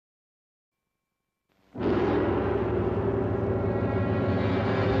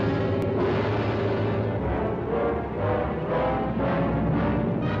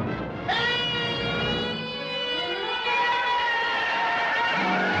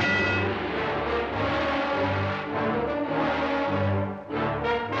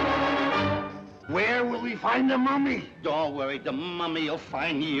find the mummy. Don't worry, the mummy will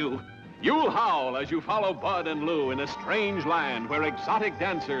find you. You'll howl as you follow Bud and Lou in a strange land where exotic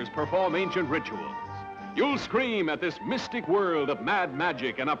dancers perform ancient rituals. You'll scream at this mystic world of mad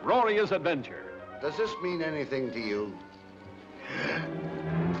magic and uproarious adventure. Does this mean anything to you?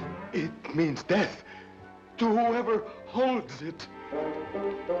 It means death to whoever holds it.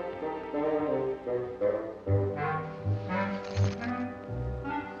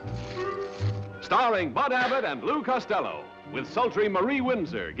 Starring Bud Abbott and Lou Costello, with sultry Marie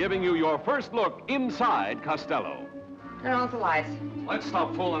Windsor giving you your first look inside Costello. Turn off the lights. Let's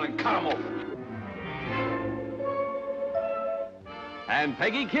stop fooling and cut 'em open. And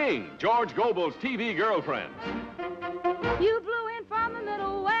Peggy King, George Gobel's TV girlfriend. You blew in from the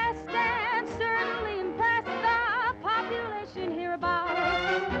Middle West and certainly impressed the population hereabouts.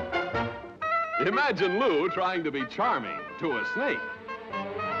 Imagine Lou trying to be charming to a snake.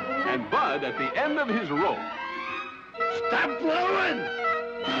 And Bud at the end of his rope. Stop blowing!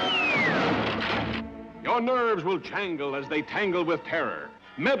 Your nerves will jangle as they tangle with terror,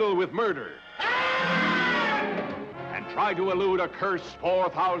 meddle with murder, and try to elude a curse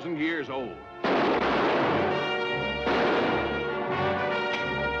 4,000 years old.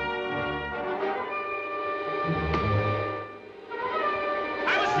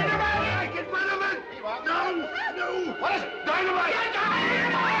 Get rid of it! No! No! What is it? Dynamite!